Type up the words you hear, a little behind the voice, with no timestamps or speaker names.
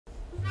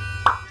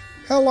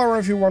Hello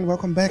everyone,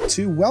 welcome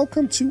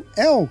to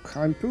Elk.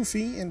 I'm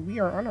Poofy and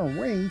we are on our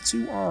way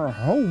to our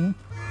home.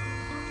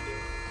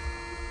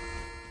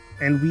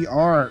 And we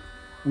are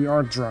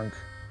drunk.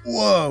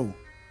 Whoa!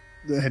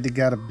 They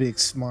got a big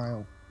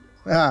smile.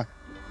 Ah.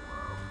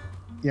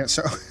 Yeah,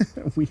 so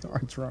we are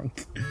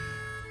drunk.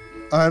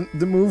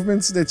 The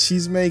movements that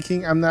she's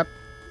making, I'm not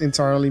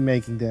entirely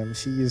making them.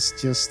 She is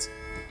just...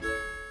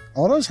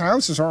 All those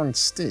houses are on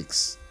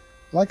sticks.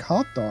 Like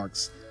hot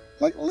dogs.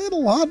 Like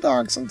little hot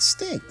dogs on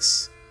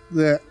sticks.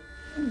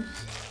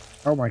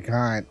 Oh my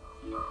god.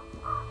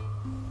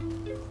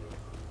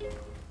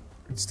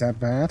 It's that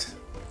bad?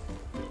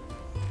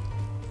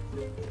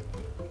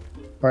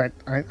 But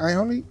I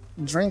only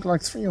drank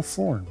like 3 or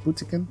 4.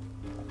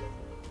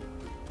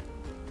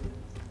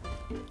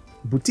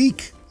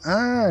 Boutique.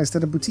 Ah, is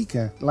that a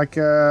boutique? Like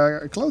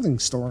a clothing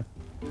store.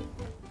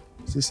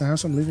 Is this the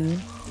house I'm living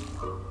in?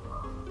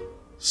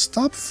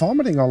 Stop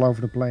vomiting all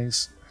over the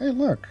place. Hey,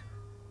 look.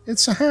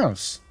 It's a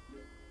house.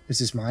 Is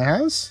this my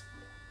house?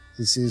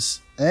 This is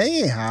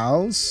a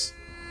house.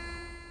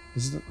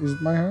 Is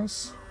it my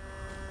house?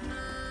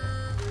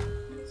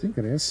 I think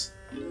it is.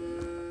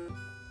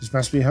 This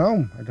must be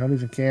home. I don't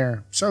even care.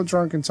 I'm so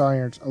drunk and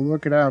tired. I'll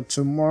work it out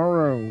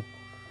tomorrow.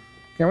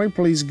 Can we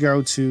please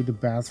go to the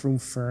bathroom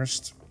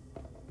first?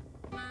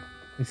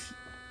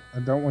 I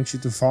don't want you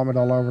to vomit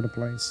all over the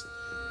place.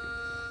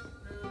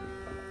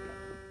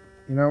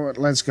 You know what?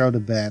 Let's go to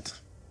bed.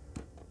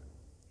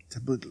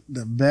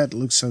 The bed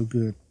looks so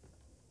good.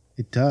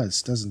 It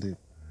does, doesn't it?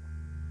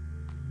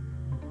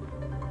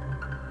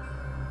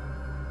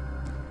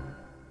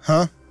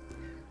 Huh?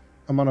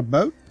 I'm on a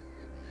boat?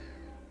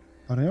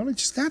 Oh, I only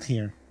just got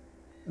here.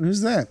 And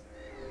who's that?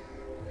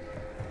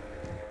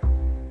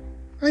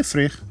 Hi,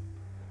 Frig.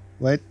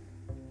 Wait.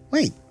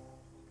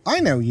 I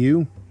know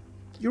you.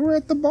 You were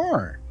at the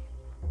bar.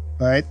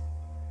 But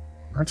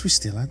aren't we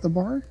still at the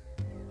bar?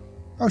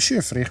 Oh,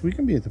 sure, Frig. We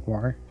can be at the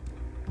bar.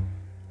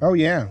 Oh,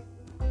 yeah.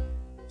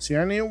 See,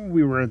 I knew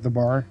we were at the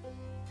bar.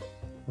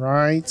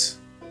 Right.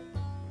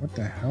 What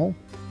the hell?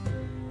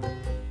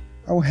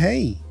 Oh,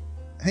 hey.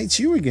 Hey, it's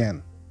you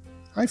again.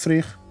 Hi,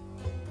 Frig.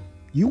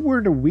 You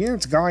were the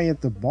weird guy at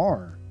the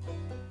bar.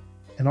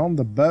 And on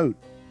the boat.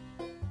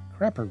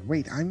 Crapper,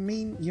 wait, I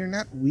mean, you're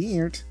not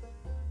weird.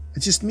 I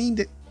just mean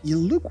that you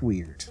look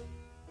weird.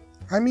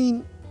 I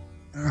mean...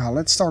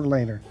 let's talk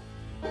later.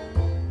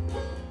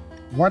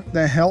 What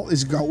the hell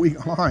is going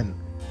on?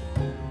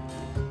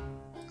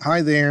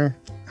 Hi there.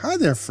 Hi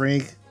there,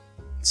 Frig.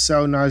 It's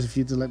so nice of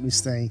you to let me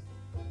stay.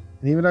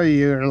 And even though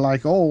you're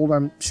like old,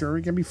 I'm sure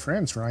we can be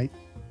friends, right?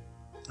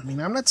 I mean,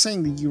 I'm not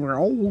saying that you are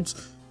old.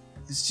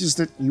 It's just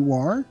that you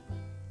are.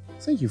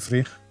 Thank you,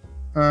 Frig.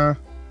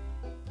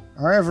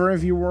 However,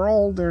 if you were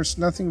old, there's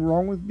nothing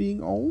wrong with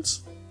being old.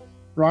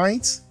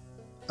 Right?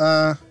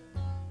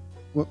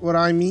 What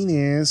I mean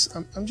is,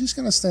 I'm just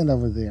gonna stand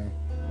over there.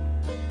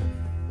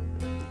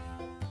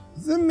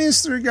 The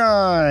Mr.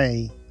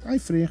 Guy. Hi,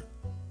 Frig.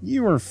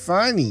 You are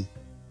funny.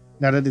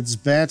 Now that it's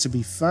bad to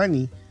be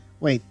funny.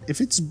 Wait, if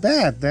it's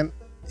bad, then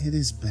it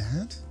is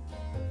bad?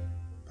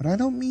 But I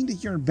don't mean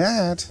that you're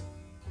bad.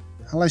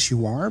 Unless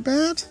you are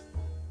bad?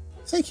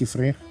 Thank you,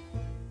 Frig.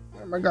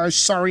 Oh my gosh,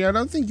 sorry, I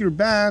don't think you're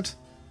bad.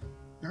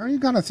 Now you're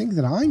gonna think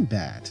that I'm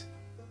bad.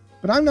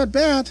 But I'm not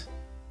bad.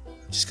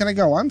 I'm just gonna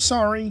go, I'm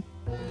sorry.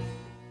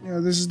 You know,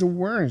 this is the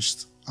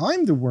worst.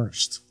 I'm the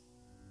worst.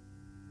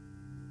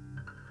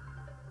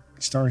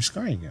 Starry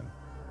sky again.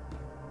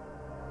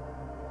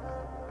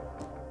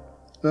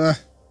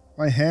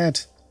 My head.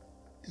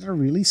 Did I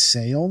really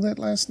say all that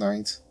last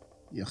night?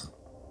 Yuck.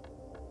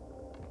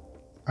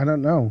 I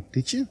don't know.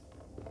 Did you?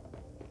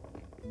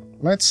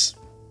 Let's...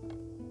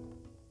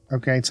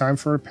 Okay, time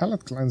for a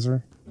palate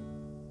cleanser.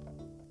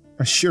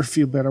 I sure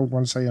feel better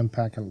once I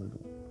unpack a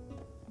little.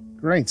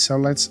 Great, so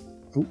let's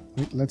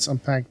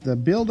unpack the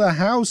Build a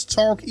House,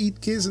 Talk, Eat,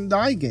 Kiss and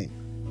Die game.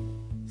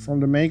 From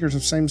the makers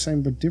of Same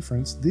Same But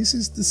Different. This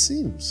is The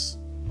Sims.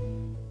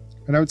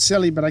 I know it's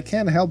silly, but I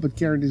can't help but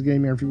carry this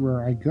game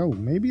everywhere I go.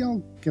 Maybe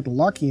I'll get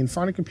lucky and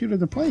find a computer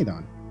to play it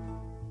on.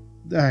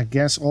 I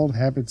guess old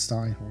habits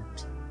die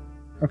hard.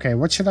 Okay,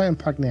 what should I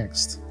unpack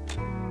next?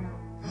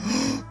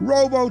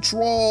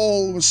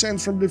 Robo-Troll was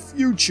sent from the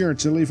future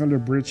to live under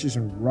bridges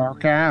and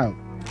rock out.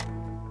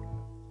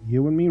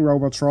 You and me,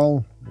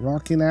 Robo-Troll,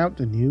 rocking out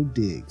the new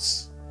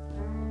digs.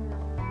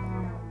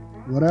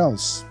 What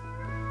else?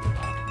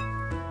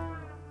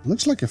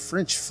 Looks like a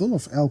fridge full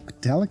of elk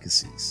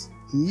delicacies.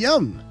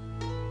 Yum!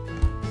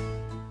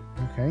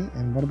 Okay,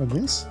 and what about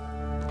this?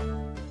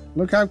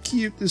 Look how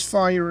cute this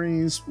fire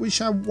is.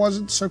 Wish I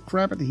wasn't so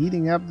crap at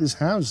heating up this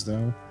house,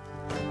 though.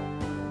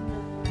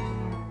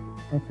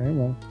 Okay,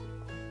 well,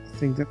 I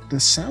think that the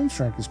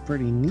soundtrack is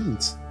pretty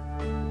neat.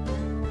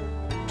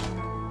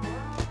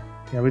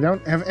 Yeah, we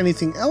don't have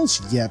anything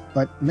else yet,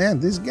 but man,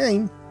 this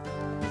game...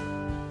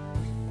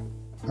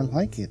 I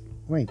like it.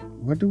 Wait,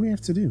 what do we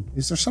have to do?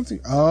 Is there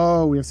something...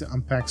 Oh, we have to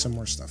unpack some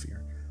more stuff here.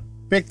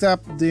 Picked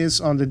up this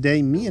on the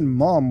day me and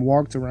Mom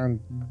walked around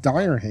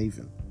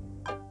Direhaven.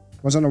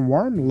 It was on a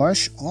warm,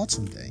 lush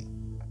autumn day.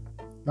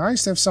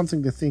 Nice to have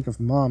something to think of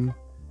Mom,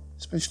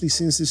 especially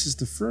since this is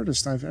the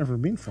furthest I've ever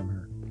been from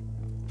her.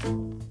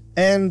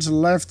 And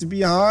Left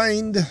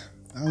Behind.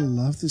 I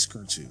love this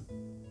cartoon.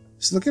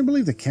 Still can't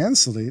believe they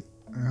cancelled it.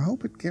 I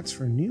hope it gets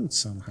renewed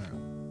somehow.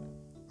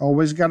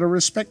 Always gotta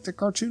respect the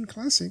cartoon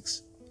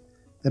classics.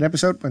 That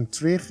episode when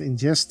Trig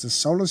ingests the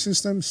solar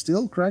system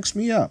still cracks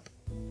me up.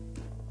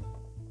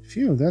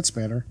 Phew, that's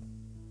better.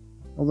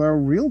 Although,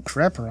 real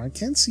crapper, I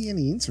can't see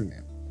any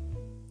internet.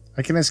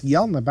 I can ask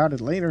Jan about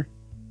it later.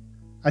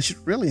 I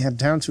should really head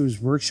down to his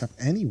workshop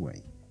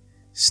anyway.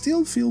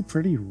 Still feel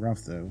pretty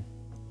rough though.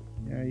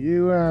 Yeah,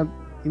 you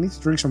need to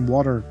drink some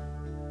water,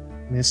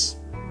 miss.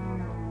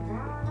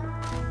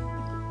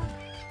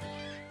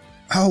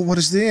 Oh, what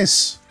is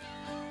this?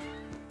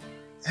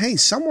 Hey,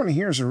 someone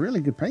here is a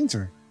really good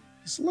painter.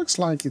 This looks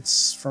like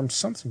it's from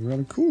something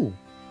really cool.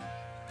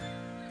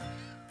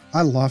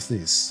 I love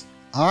this.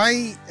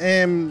 I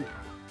am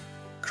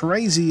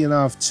crazy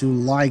enough to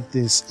like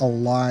this a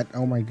lot.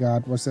 Oh my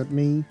god, was that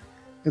me?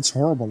 It's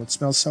horrible. It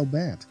smells so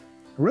bad.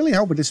 I really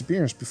hope it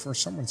disappears before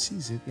someone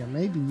sees it. Yeah,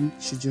 maybe we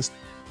should just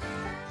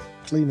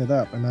clean it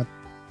up and not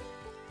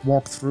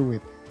walk through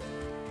it.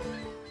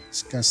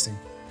 Disgusting.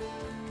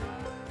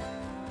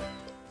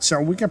 So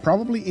we can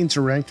probably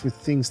interact with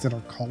things that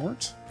are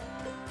colored.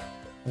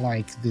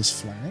 Like this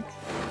flag.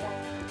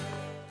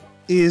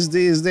 Is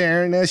this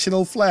their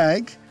national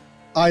flag?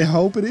 I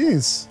hope it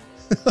is.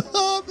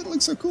 That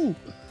looks so cool.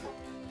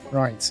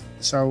 Right,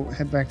 so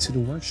head back to the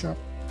workshop.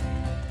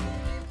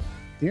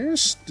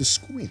 There's the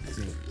squid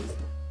thing.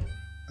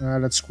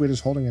 That squid is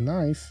holding a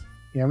knife.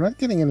 Yeah, I'm not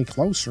getting any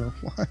closer.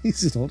 Why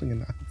is it holding a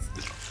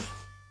knife?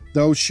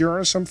 Those sure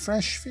are some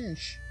fresh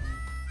fish.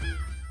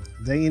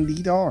 They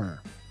indeed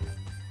are.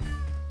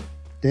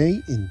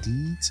 They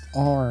indeed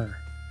are.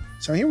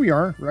 So here we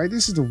are, right?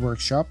 This is the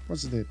workshop.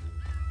 What's it?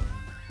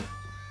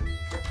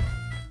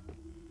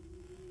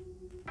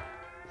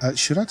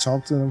 Should I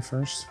talk to them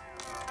first?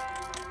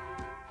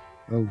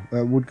 Oh,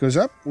 wood goes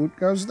up, wood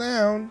goes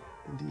down.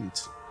 Indeed.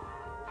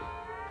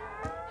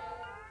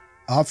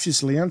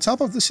 Obviously on top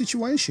of the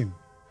situation.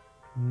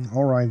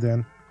 Alright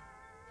then.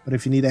 But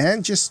if you need a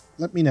hand, just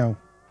let me know.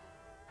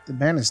 The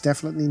man is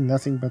definitely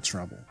nothing but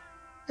trouble.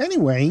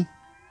 Anyway,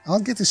 I'll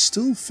get the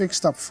stool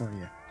fixed up for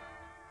you.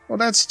 Well,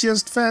 that's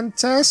just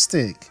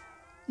fantastic.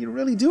 You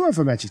really do have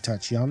a magic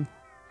touch, Jan.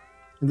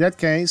 In that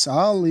case,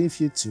 I'll leave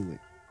you to it.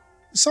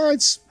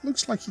 Besides,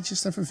 looks like you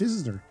just have a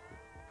visitor.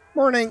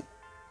 Morning.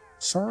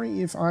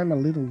 Sorry if I'm a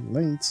little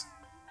late.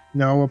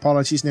 No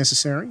apologies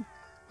necessary.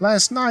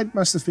 Last night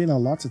must have been a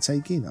lot to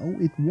take in.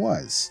 Oh, it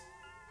was.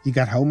 You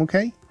got home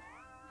okay?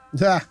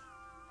 Ah,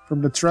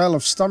 from the trail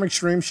of stomach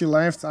shrimp she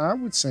left, I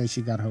would say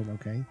she got home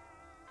okay.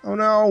 Oh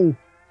no,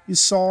 you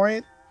saw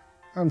it?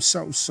 I'm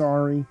so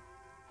sorry.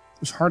 It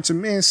was hard to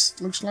miss.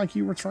 Looks like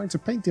you were trying to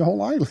paint the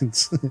whole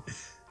island.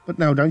 But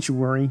no, don't you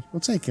worry. We'll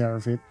take care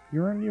of it.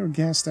 You're only your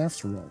guest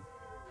after all.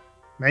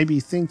 Maybe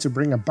think to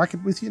bring a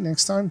bucket with you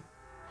next time?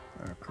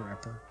 Oh,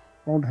 crapper.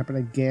 Won't happen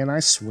again, I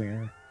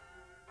swear.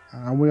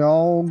 We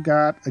all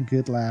got a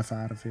good laugh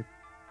out of it.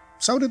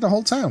 So did the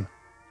whole town.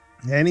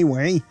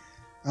 Anyway,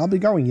 I'll be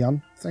going,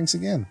 Jan. Thanks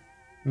again.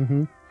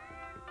 I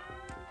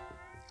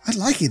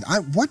like it.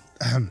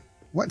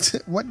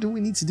 What do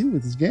we need to do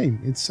with this game?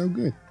 It's so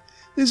good.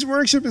 This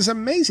workshop is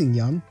amazing,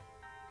 Jan.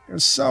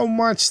 There's so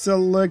much to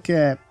look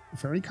at.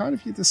 Very kind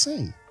of you to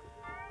say.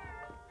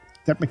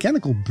 That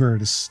mechanical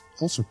bird is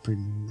also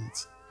pretty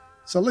neat.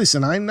 So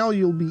listen, I know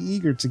you'll be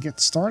eager to get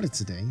started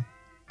today,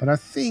 but I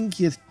think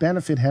you'd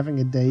benefit having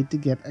a day to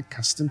get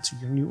accustomed to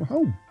your new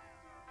home.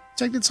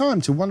 Take the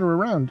time to wander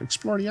around,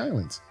 explore the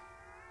island.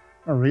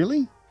 Oh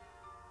really?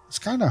 I was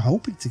kinda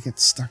hoping to get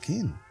stuck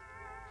in.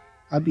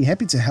 I'd be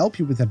happy to help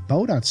you with that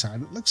boat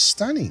outside. It looks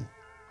stunning.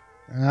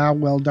 Ah,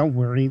 well, don't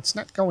worry. It's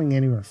not going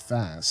anywhere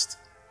fast.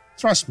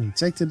 Trust me,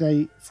 take the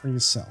day for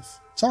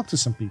yourself. Talk to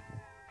some people.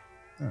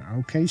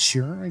 Okay,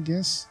 sure, I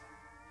guess.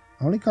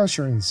 Only cause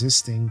you're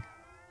insisting.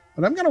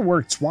 But I'm gonna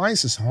work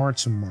twice as hard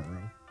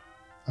tomorrow.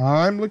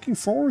 I'm looking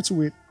forward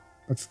to it.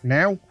 But for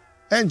now,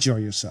 enjoy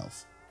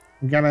yourself.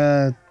 I'm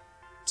gonna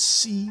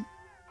see...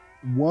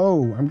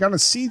 Whoa, I'm gonna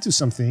see to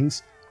some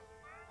things.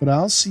 But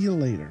I'll see you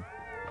later.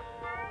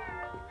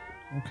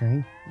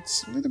 Okay,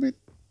 it's a little bit...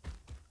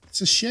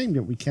 It's a shame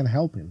that we can't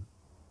help him.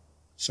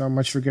 So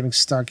much for getting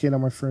stuck in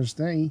on my first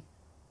day.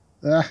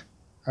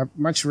 I'd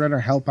much rather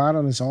help out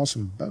on his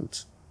awesome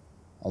boat.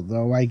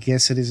 Although I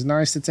guess it is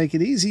nice to take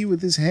it easy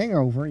with this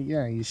hangover.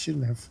 Yeah, you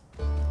shouldn't have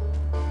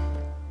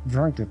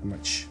drunk that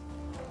much.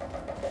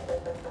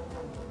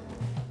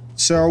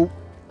 So,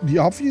 the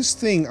obvious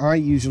thing I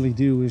usually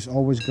do is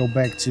always go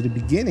back to the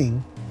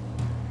beginning.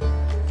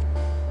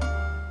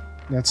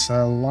 That's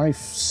a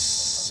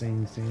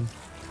life-saving thing.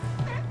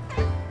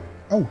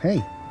 Oh,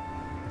 hey.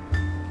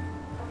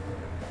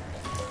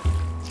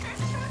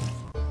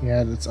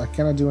 Yeah, I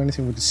cannot do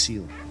anything with the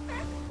seal.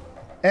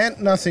 And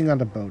nothing on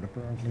the boat,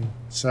 apparently.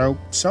 So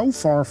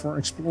far for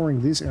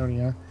exploring this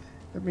area,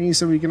 that means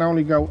that we can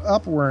only go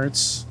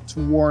upwards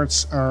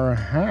towards our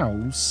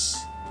house.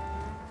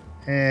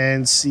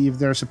 and see if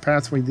there's a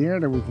pathway there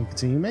that we can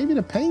continue. Maybe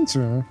the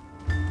painter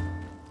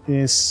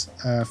is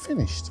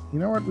finished. You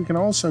know what? We can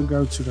also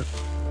go to the...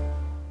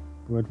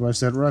 What was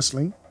that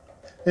rustling?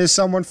 Is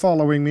someone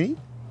following me?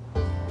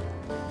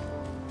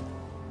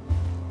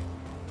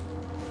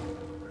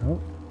 Oh,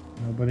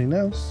 nobody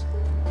knows.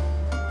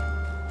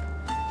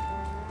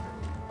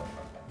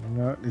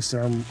 No,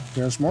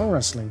 there's more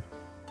rustling.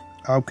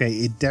 Okay,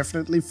 it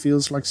definitely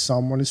feels like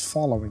someone is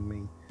following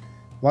me.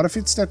 What if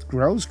it's that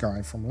gross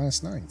guy from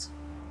last night?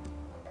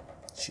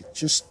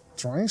 Just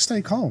try and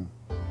stay calm.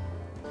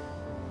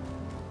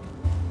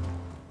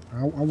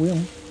 I will.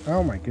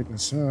 Oh my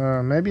goodness.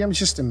 Maybe I'm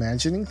just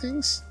imagining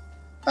things?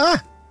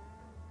 Ah!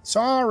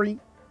 Sorry.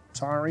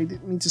 Sorry,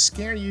 didn't mean to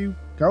scare you.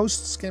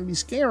 Ghosts can be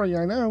scary,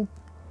 I know.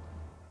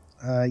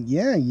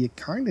 Yeah, you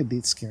kinda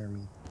did scare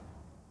me.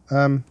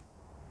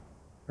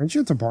 Weren't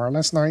you at the bar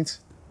last night?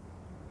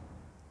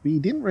 We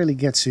didn't really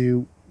get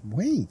to...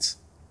 Wait.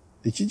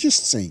 Did you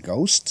just say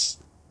ghosts?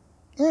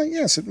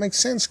 Yes, it makes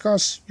sense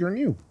cause you're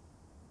new.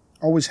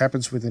 Always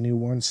happens with the new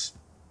ones.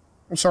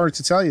 I'm sorry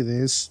to tell you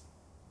this,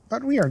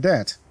 but we are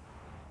dead.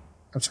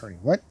 I'm sorry,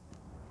 what?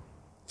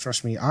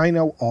 Trust me, I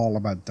know all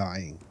about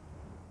dying.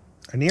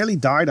 I nearly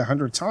died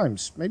 100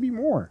 times, maybe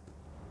more.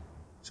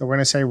 So when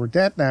I say we're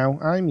dead now,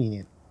 I mean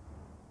it.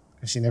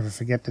 Because you never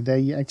forget the day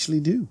you actually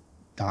do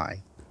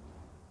die.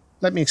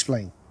 Let me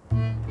explain.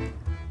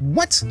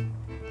 What?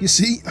 You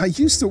see, I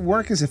used to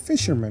work as a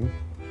fisherman.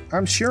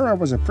 I'm sure I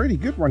was a pretty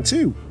good one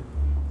too.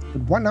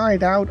 But one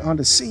night out on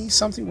the sea,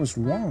 something was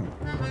wrong.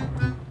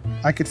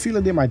 I could feel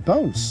it in my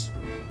bones.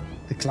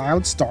 The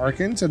clouds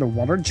darkened and the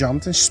water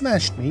jumped and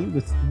smashed me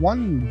with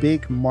one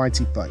big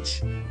mighty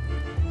punch.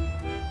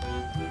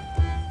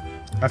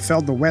 I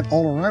felt the wet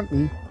all around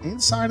me,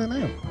 inside and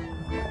out.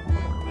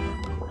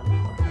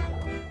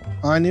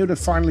 I knew that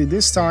finally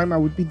this time I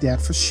would be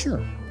dead for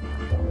sure.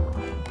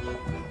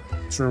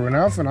 True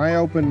enough, when I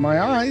opened my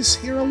eyes,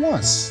 here I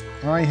was.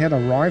 I had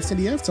arrived in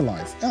the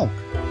afterlife, Elk.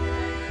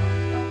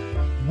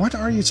 What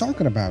are you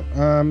talking about?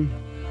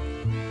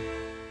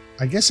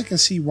 I guess I can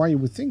see why you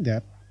would think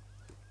that.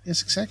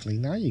 Yes, exactly.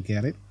 Now you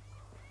get it.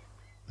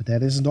 But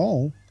that isn't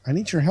all. I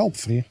need your help,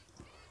 Free.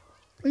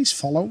 Please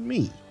follow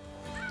me.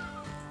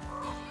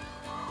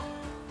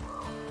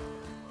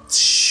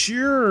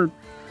 Sure.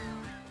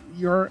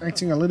 You're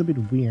acting a little bit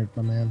weird,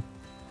 my man.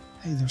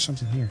 Hey, there's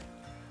something here.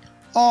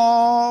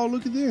 Oh,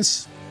 look at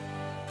this.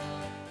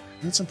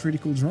 That's some pretty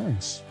cool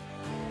drawings.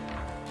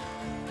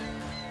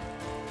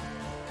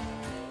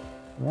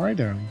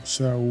 Righto.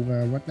 So,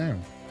 what now?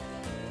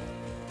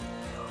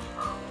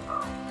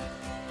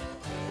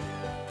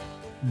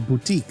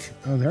 Boutique.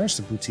 Oh, there's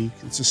the boutique.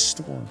 It's a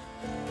store.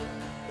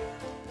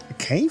 A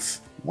cave?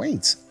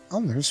 Wait.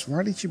 Anders,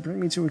 why did you bring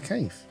me to a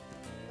cave?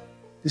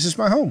 This is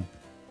my home.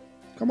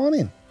 Come on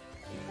in.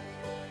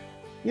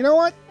 You know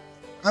what?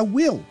 I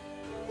will.